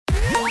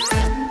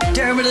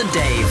Dermot and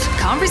Dave.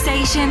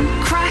 Conversation,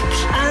 crack,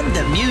 And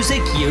the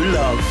music you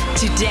love.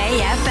 Today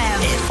FM.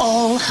 It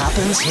all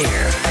happens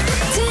here.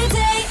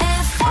 Today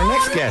FM. Our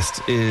next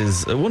guest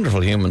is a wonderful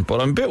human,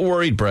 but I'm a bit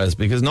worried, Brez,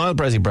 because Niall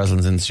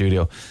Breslin's in the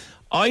studio.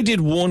 I did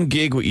one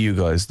gig with you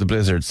guys, the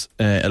Blizzards,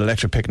 at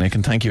Electric Picnic,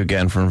 and thank you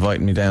again for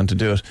inviting me down to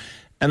do it.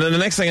 And then the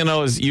next thing I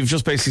know is you've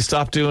just basically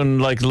stopped doing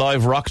like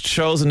live rock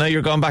shows and now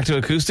you're going back to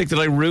acoustic. Did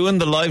I ruin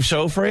the live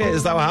show for you?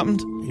 Is that what happened?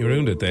 You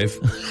ruined it, Dave.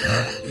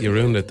 You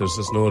ruined it. There's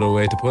just no other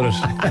way to put it.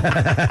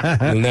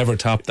 You'll never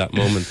top that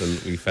moment,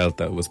 and we felt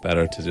that it was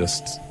better to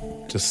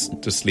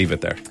just leave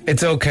it there.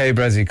 It's okay,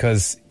 Brezzy,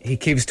 because he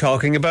keeps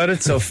talking about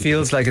it, so it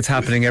feels like it's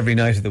happening every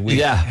night of the week.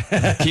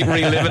 Yeah, keep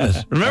reliving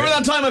it. Remember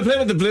that time I played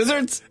with the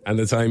Blizzards? And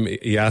the time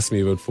he asked me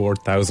about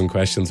 4,000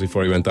 questions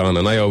before he went on,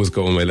 and I always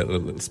go in my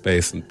little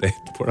space, and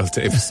poor old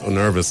Dave was so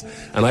nervous.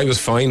 And I was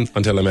fine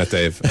until I met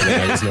Dave, and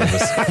then I was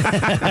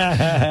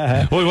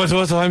nervous. Wait,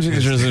 what time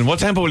is it? What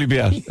tempo will you be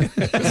at?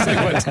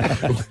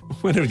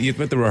 Whenever he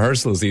went to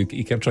rehearsals, he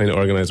kept trying to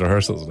organise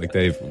rehearsals. Like,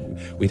 Dave,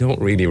 we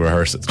don't really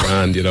rehearse, it's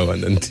grand, you know,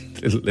 and then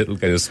little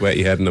kind of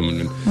sweaty head in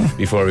him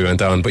before we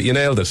went on. But you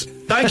nailed it.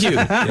 Thank you.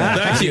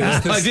 Yeah, Thank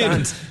you. I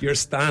did. Your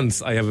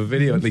stance. I have a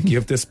video. Like, you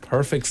have this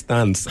perfect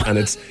stance,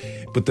 and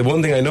but the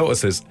one thing I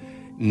notice is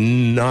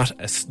not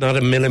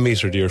a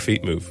millimetre do your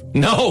feet move.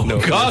 No,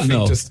 God, your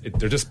no. feet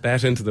they're just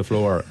bet into the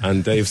floor,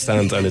 and Dave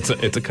stands, and it's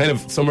a kind of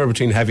somewhere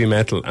between heavy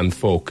metal and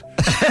folk.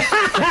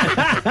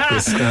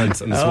 His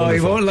stance, and it's Oh, he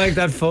wonderful. won't like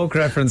that folk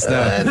reference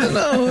now. I don't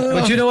know.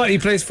 But you know what? He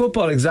plays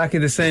football exactly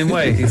the same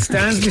way. He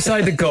stands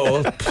beside the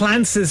goal,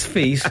 plants his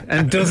feet,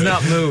 and does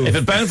not move. If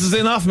it bounces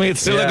in off me, it's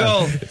still a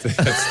goal.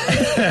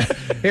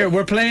 Here,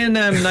 we're playing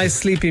nice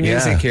sleepy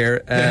music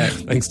here.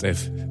 Thanks,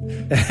 Dave.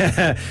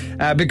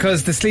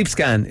 Because The Sleep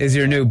Scan is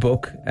your new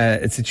book.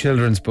 It's a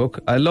children's book.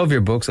 I love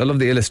your books. I love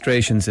the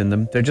illustrations in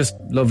them. They're just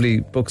lovely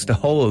books to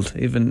hold,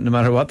 even no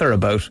matter what they're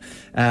about.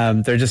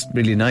 They're just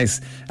really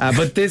nice.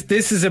 But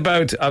this is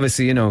about,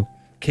 obviously, you know,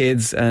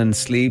 kids and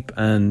sleep,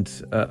 and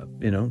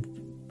you know,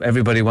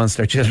 everybody wants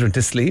their children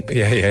to sleep.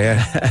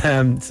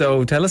 Yeah.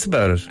 So tell us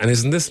about it. And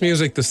isn't this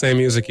music the same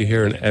music you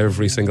hear in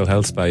every single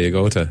health spa you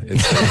go to?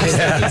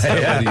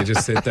 You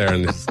just sit there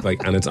and it's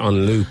like, and it's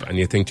on loop, and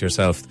you think to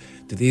yourself,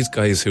 do these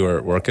guys who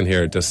are working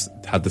here just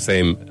had the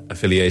same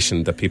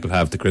affiliation that people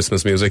have to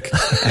Christmas music?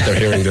 They're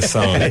hearing this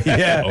song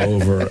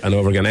over and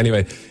over again.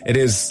 Anyway, it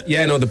is.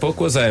 Yeah, no, the book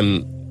was.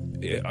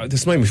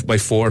 This is my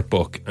fourth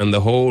book, and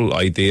the whole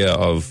idea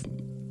of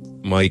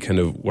my kind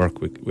of work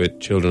with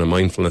children and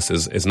mindfulness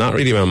is not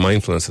really about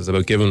mindfulness. It's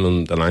about giving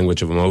them the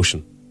language of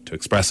emotion, to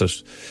express it,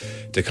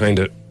 to kind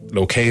of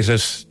locate it,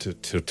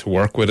 to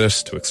work with it,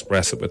 to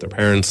express it with their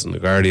parents and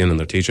their guardian and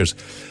their teachers.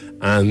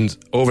 And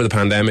over the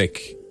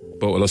pandemic,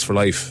 Boat with Us for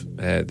Life,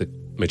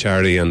 my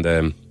charity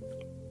and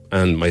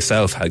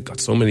myself had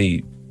got so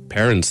many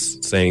parents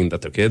saying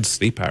that their kids'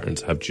 sleep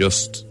patterns have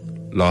just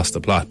lost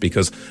the plot,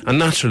 and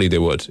naturally they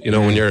would, you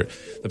know, when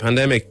the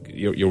pandemic,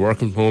 you're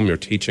working from home, you're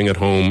teaching at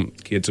home,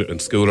 kids are in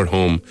school at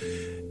home,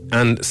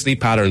 and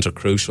sleep patterns are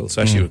crucial,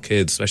 especially with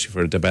kids, especially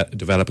for a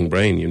developing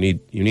brain. You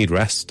need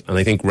rest, and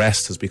I think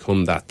rest has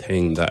become that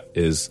thing that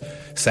is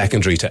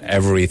secondary to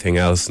everything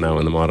else now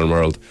in the modern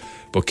world.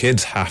 But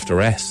kids have to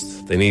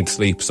rest, they need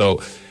sleep.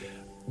 So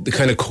the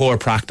kind of core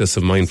practice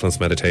of mindfulness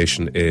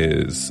meditation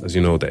is, as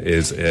you know, that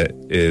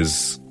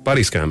is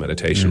body scan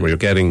meditation, where you're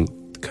getting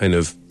kind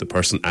of the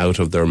person out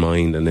of their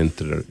mind and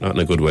into their, not in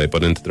a good way,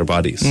 but into their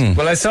bodies.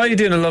 Well, I saw you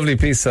doing a lovely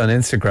piece on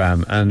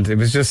Instagram, and it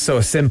was just so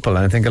simple,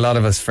 and I think a lot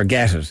of us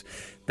forget it,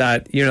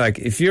 that you're like,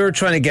 if you're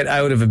trying to get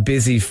out of a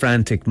busy,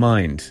 frantic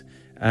mind,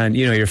 and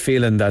you know, you're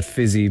feeling that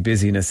fizzy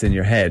busyness in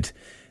your head,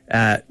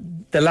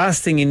 the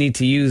last thing you need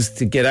to use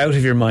to get out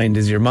of your mind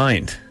is your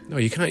mind. No,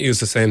 you can't use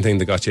the same thing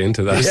that got you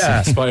into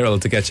that spiral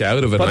to get you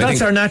out of it. But And I that's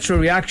think our natural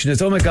reaction. Is,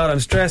 oh my God,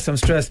 I'm stressed.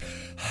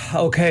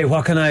 Okay,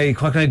 what can I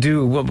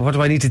do? What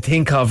do I need to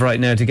think of right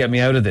now to get me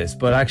out of this?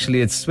 But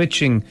actually, it's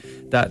switching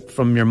that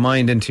from your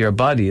mind into your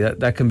body.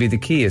 That can be the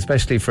key,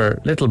 especially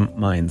for little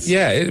minds.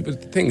 Yeah,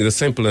 the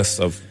simpleness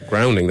of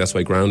grounding. That's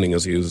why grounding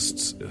is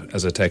used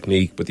as a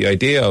technique. But the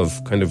idea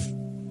of kind of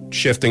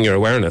shifting your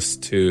awareness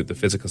to the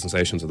physical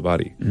sensations of the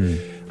body,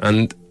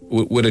 and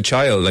with a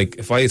child, like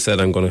if I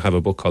said I'm going to have a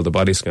book called The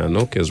Body Scan,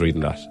 no kid's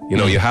reading that. You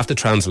know, you have to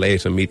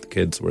translate and meet the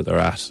kids where they're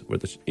at.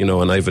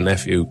 And I have a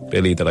nephew,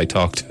 Billy, that I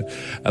talk to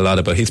a lot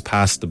about. He's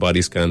past the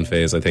body scan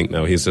phase, I think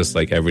now. He's just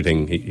like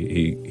everything.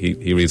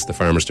 He reads the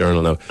Farmer's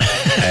Journal now.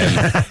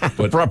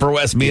 But Proper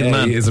Westmeath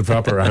man. He is a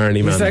proper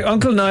Harney man. It's like,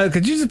 Uncle Niall,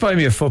 could you just buy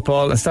me a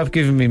football and stop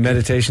giving me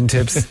meditation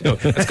tips? No,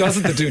 it's because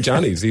of the two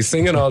Johnnies. He's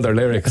singing all their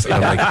lyrics,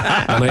 and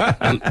I'm like,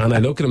 and I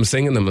look at him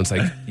singing them, and it's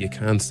like, you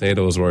can't say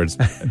those words,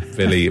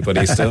 Billy, but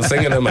he's still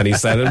singing them, and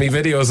he's sending me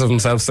videos of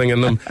himself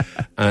singing them,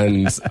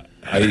 and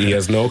he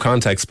has no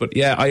context. But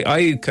yeah,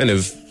 I kind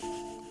of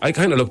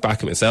look back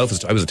at myself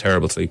as I was a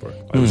terrible sleeper.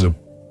 I was a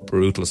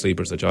brutal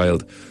sleeper as a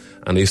child,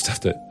 and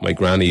my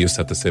granny used to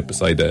have to sit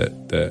beside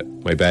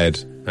my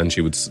bed and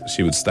she would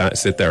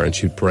sit there and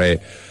she'd pray,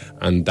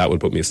 and that would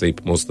put me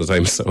asleep most of the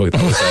time. So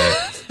that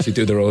was, she'd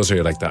do the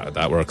rosary like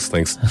that works,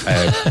 thanks.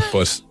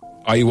 But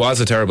I was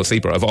a terrible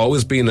sleeper. I've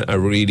always been a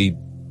really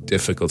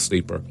difficult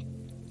sleeper,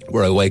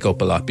 where I wake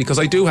up a lot, because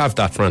I do have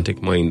that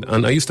frantic mind,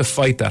 and I used to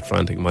fight that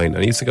frantic mind,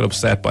 and I used to get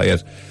upset by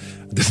it.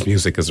 This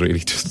music is really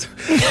just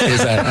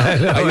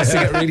I used to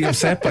get really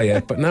upset by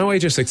it, but now I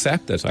just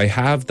accept it. I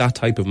have that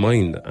type of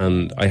mind,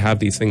 and I have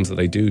these things that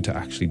I do to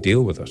actually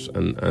deal with it,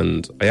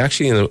 and I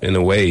actually in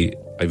a way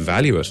I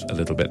value it a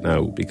little bit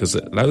now, because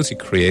it allows you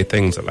to create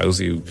things, allows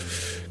you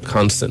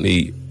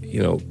constantly,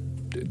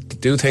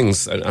 do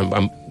things.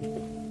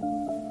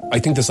 I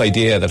think this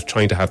idea that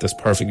trying to have this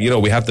perfect,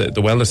 we have the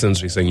wellness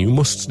industry saying you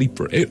must sleep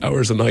for 8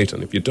 hours a night,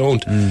 and if you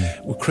don't,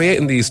 we're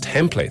creating these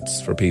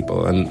templates for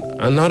people, and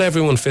not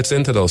everyone fits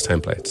into those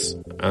templates,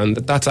 and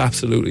that's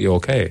absolutely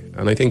okay.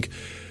 And I think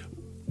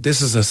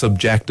this is a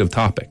subjective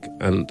topic,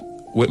 and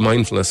with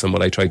mindfulness and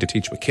what I try to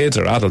teach with kids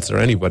or adults or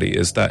anybody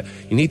is that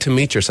you need to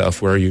meet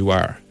yourself where you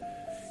are.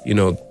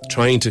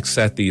 Trying to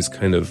set these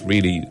kind of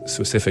really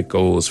specific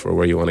goals for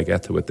where you want to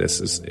get to with this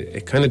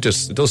it kind of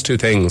just does two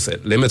things.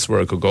 It limits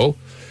where it could go,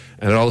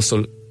 and it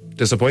also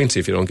disappoints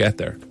you if you don't get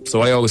there.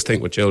 So I always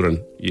think with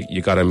children,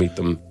 you got to meet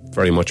them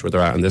very much where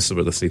they're at, and this is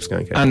where the sleep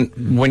scan came.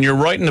 And when you're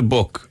writing a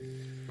book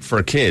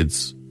for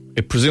kids,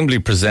 it presumably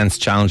presents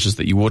challenges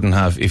that you wouldn't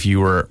have if you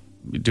were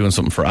doing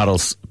something for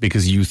adults,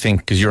 because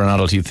you're an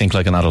adult, you think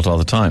like an adult all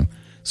the time.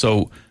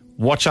 So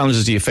what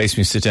challenges do you face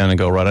when you sit down and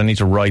go, right, I need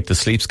to write the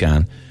sleep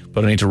scan,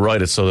 but I need to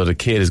write it so that a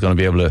kid is going to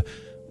be able to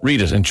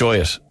read it, enjoy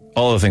it,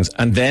 all the things,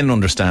 and then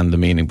understand the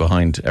meaning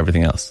behind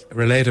everything else?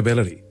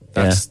 Relatability.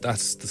 That's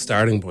the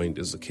starting point.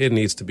 Is the kid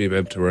needs to be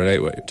able to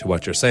relate to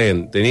what you're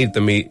saying. They need to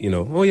meet,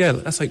 oh yeah,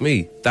 that's like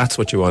me. That's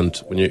what you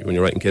want when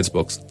you're writing kids'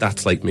 books.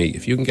 That's like me.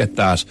 If you can get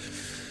that,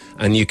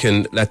 and you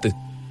can let the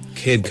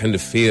kid kind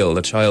of feel,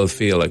 the child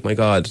feel like, my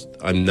God,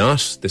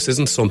 this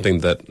isn't something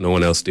that no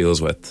one else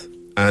deals with.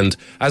 And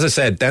as I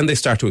said, then they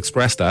start to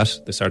express that.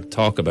 They start to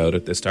talk about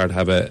it. They start to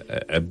have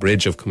a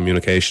bridge of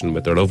communication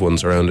with their loved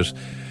ones around it.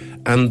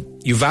 And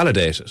you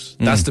validate it.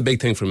 That's the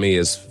big thing for me,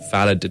 is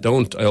I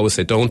always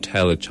say, don't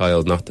tell a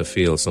child not to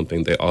feel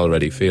something they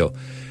already feel.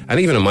 And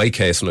even in my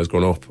case, when I was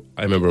growing up,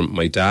 I remember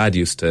my dad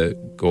used to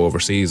go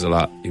overseas a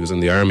lot. He was in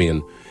the army,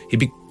 and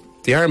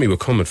the army would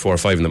come at 4 or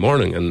 5 in the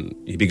morning, and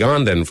he'd be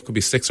gone then, it could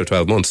be 6 or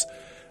 12 months.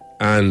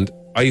 And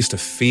I used to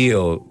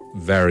feel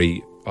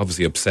very,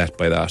 obviously, upset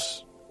by that.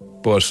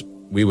 But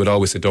we would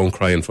always say, don't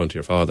cry in front of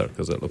your father,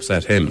 because it'll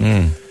upset him.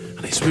 And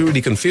I used to be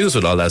really confused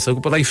with all that. So,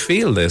 but I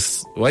feel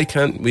this. Why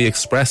can't we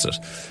express it?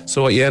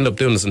 So what you end up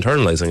doing is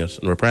internalising it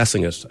and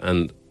repressing it,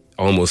 and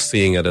almost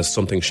seeing it as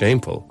something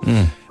shameful.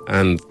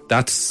 And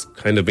that's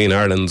kind of been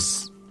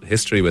Ireland's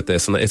history with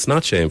this, and it's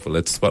not shameful.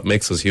 It's what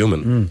makes us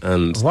human.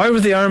 And why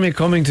was the army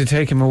coming to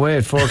take him away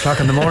at 4 o'clock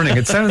in the morning?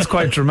 It sounds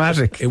quite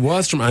dramatic. It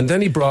was dramatic. And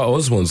then he brought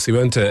us once. He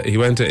went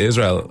to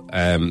Israel.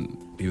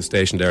 He was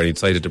stationed there, and he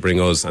decided to bring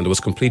us, and there was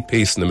complete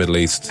peace in the Middle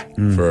East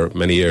for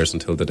many years,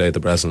 until the day the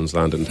Breslin's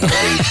landed in Tel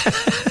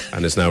Aviv,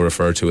 and it's now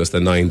referred to as the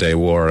 9-day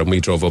war. And we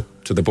drove up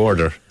to the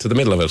border, to the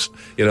middle of it,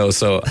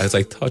 so I was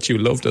like, thought you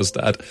loved us,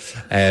 Dad.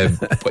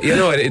 But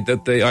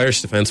the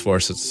Irish Defence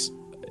Forces,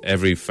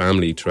 every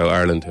family throughout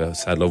Ireland who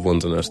has had loved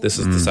ones in it, this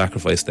is the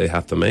sacrifice they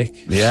have to make.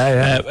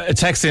 A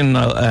text in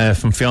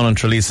from Fiona and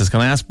Trelease says,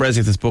 can I ask Brezzy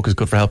if this book is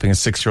good for helping a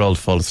 6-year-old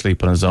fall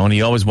asleep on his own?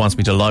 He always wants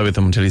me to lie with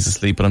him until he's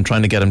asleep, but I'm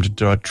trying to get him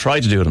to try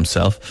to do it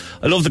himself.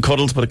 I love the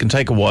cuddles, but it can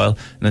take a while,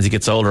 and as he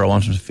gets older, I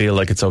want him to feel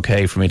like it's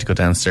okay for me to go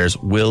downstairs.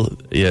 Will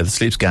the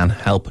sleep scan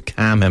help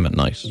calm him at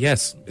night?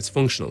 Yes, it's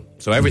functional.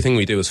 So everything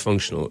we do is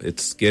functional.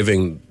 It's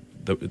giving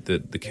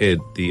the kid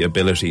the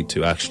ability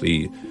to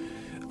actually...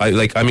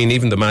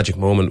 even the magic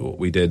moment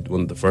we did,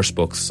 one of the first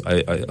books,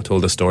 I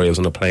told the story. I was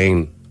on a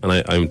plane, and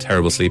I'm a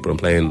terrible sleeper on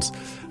planes,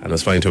 and I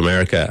was flying to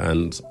America,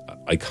 and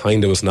I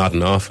kind of was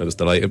nodding off. I was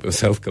delighted with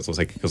myself,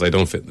 because I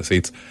don't fit in the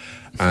seats.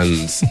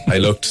 And I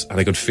looked, and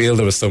I could feel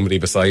there was somebody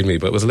beside me,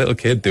 but it was a little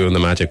kid doing the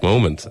magic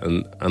moment.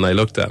 And I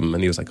looked at him,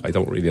 and he was like, I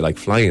don't really like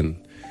flying.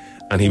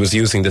 And he was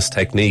using this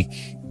technique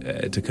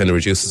to kind of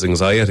reduce his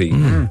anxiety.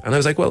 And I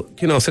was like, well,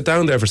 sit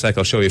down there for a sec,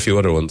 I'll show you a few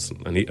other ones.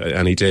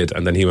 And he did.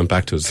 And then he went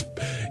back to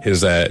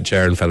his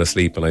chair and fell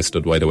asleep, and I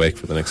stood wide awake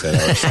for the next 8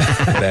 hours.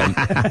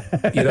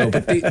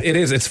 But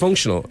it's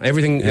functional.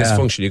 Everything is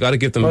functional. You got to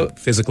give them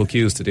physical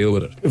cues to deal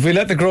with it. If we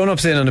let the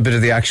grown-ups in on a bit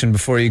of the action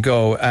before you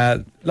go,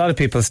 a lot of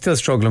people still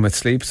struggling with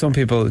sleep. Some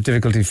people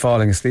difficulty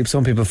falling asleep.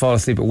 Some people fall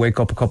asleep but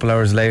wake up a couple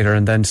hours later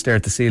and then stare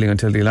at the ceiling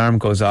until the alarm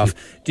goes off.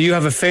 Do you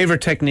have a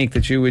favourite technique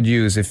that you would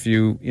use if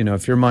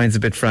if your mind's a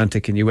bit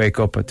frantic and you wake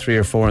up at 3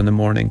 or 4 in the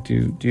morning?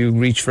 Do you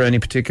reach for any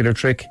particular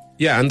trick?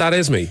 Yeah, and that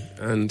is me.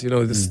 And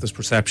this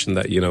perception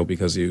that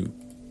because you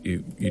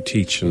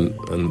teach and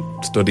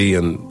study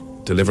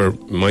and deliver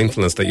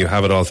mindfulness that you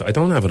have it all. I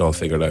don't have it all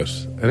figured out.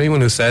 Anyone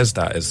who says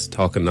that is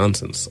talking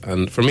nonsense.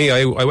 And for me,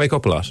 I wake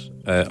up a lot.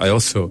 I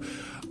also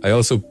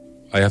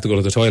I have to go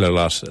to the toilet a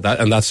lot,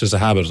 and that's just a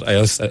habit.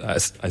 I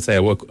say I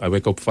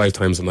wake up 5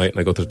 times a night and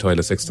I go to the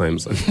toilet 6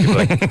 times. And people are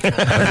like, how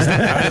does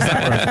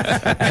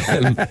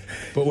that work?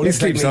 But one He of the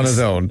sleeps on his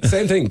own.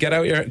 Same thing. Get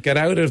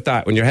out of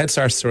that when your head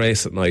starts to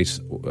race at night.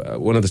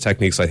 One of the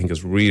techniques I think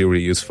is really,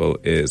 really useful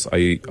is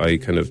I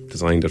kind of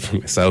designed it for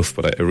myself,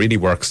 but it really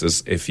works.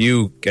 Is if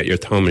you get your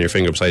thumb and your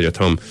finger beside your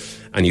thumb,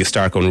 and you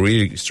start going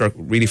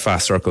really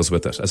fast circles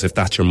with it, as if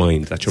that's your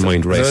mind. That's your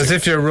mind racing. So as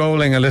if you're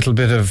rolling a little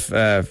bit of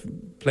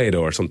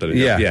Play-Doh or something.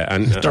 Yeah.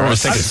 And Don't want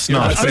to think it's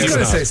snot. I was going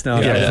to say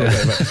snot.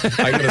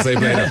 I'm going to say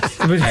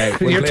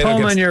Play-Doh. Your Play-Doh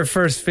thumb gets- and your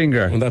first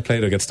finger. when that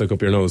Play-Doh gets stuck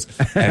up your nose.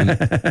 And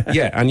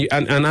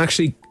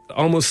actually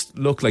almost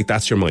look like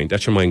that's your mind.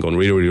 That's your mind going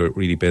really, really,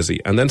 really busy.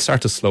 And then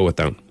start to slow it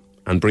down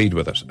and breathe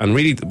with it. And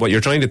really what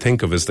you're trying to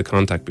think of is the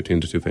contact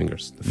between the 2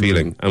 fingers, the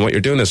feeling. And what you're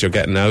doing is you're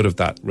getting out of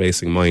that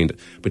racing mind,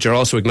 but you're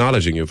also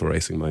acknowledging you have a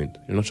racing mind.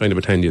 You're not trying to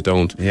pretend you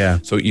don't. Yeah.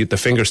 So the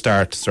fingers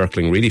start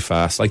circling really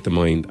fast like the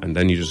mind, and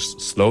then you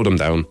just slow them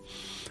down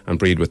and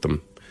breathe with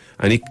them.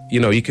 And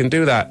you can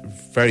do that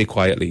very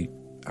quietly,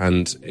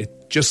 and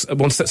it just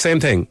once the same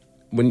thing.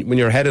 When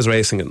your head is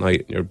racing at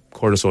night, your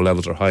cortisol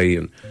levels are high,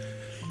 and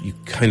you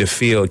kind of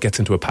feel it gets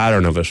into a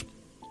pattern of it.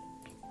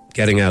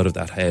 Getting out of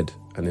that head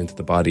and into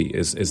the body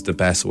is the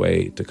best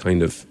way to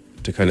kind of,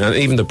 and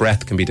even the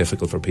breath can be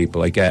difficult for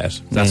people. I get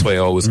it. That's why I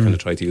always kind of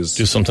try to use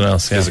Do something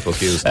else. physical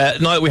cues.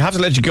 Now, we have to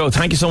let you go.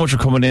 Thank you so much for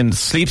coming in.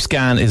 Sleep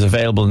Scan is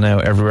available now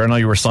everywhere. I know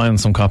you were signing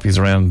some copies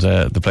around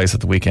the place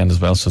at the weekend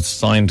as well, so it's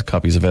signed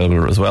copies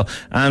available as well.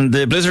 And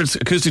the Blizzard's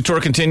acoustic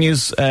tour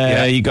continues.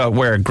 You got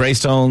where?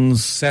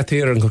 Greystones. Set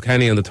Theatre in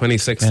Kilkenny on the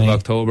 26th of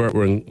October.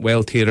 We're in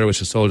Whale Theatre,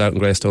 which is sold out in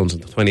Greystones on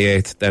the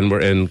 28th. Then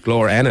we're in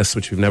Glór Ennis,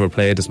 which we've never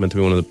played. It's meant to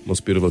be one of the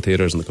most beautiful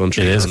theatres in the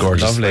country. It is on the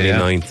gorgeous. Lovely, yeah.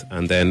 29th.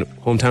 And then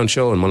Hometown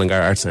Show in Mullingar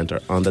Arts Centre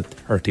on the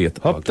 30th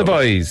of Up the October.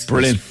 boys.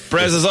 Brilliant.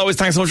 Brez, as always,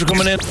 thanks so much for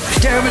coming in.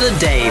 Dermot and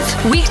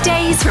Dave.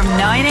 Weekdays from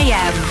 9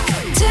 a.m.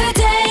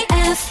 Today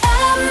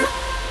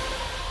FM.